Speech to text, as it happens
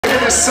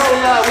is so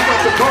loud, we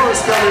got the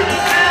chorus coming.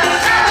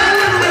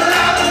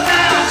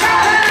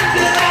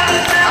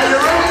 Are you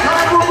ready,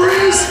 Carnival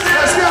Breeze?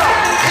 Let's go.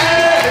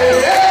 Hey,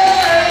 hey.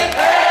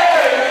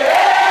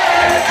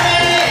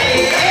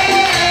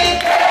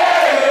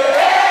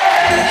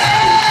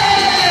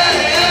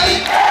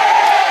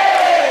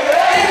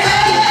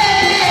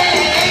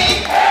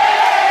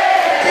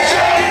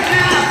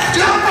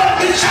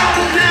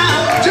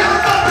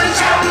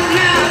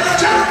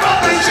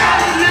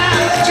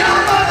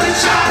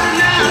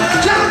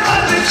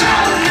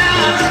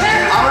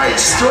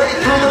 Straight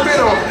through the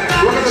middle.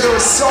 We're going to do a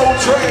soul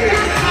train.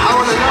 I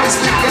want a nice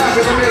big gap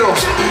in the middle.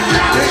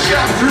 Big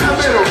gap through the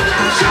middle.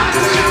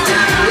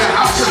 Yeah,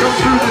 have to come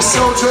through this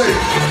soul train.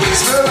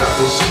 Spin up.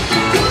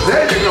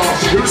 There you go.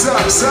 Who's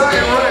up? Sir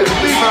in red.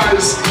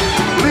 Levi's.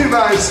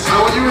 Levi's. I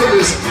want you in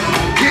this.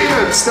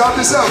 Keenan, start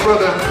this up,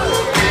 brother.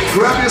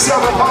 Grab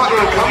yourself a partner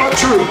and come on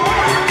through.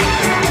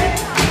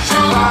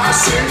 5,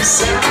 6,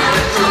 7, 8.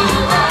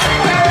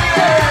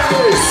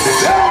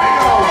 There we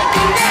go.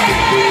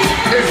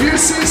 If you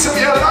see some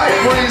of your light,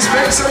 please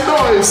make some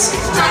noise.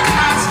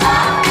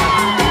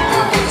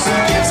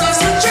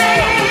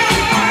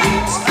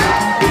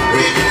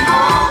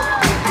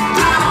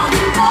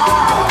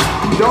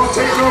 Don't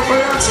take no for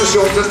an answer,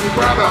 Sean, just be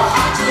proud of.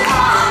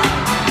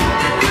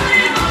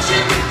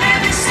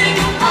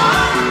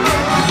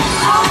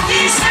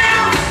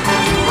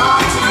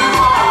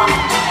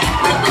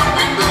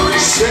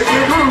 Shake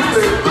your groove,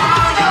 baby.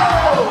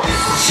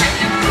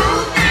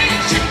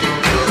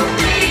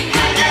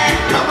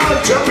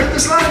 Jump in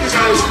this line, you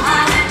guys.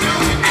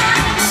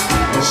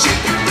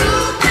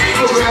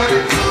 Go Brandy,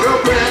 go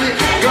Brandy,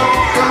 go,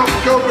 go,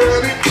 go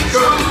Brandy,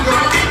 go, go.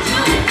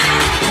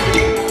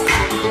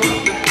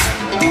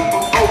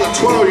 Oh, the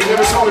 12, you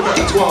never told me about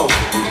the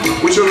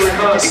 12. We should have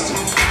rehearsed.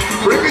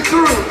 Bring me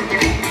through.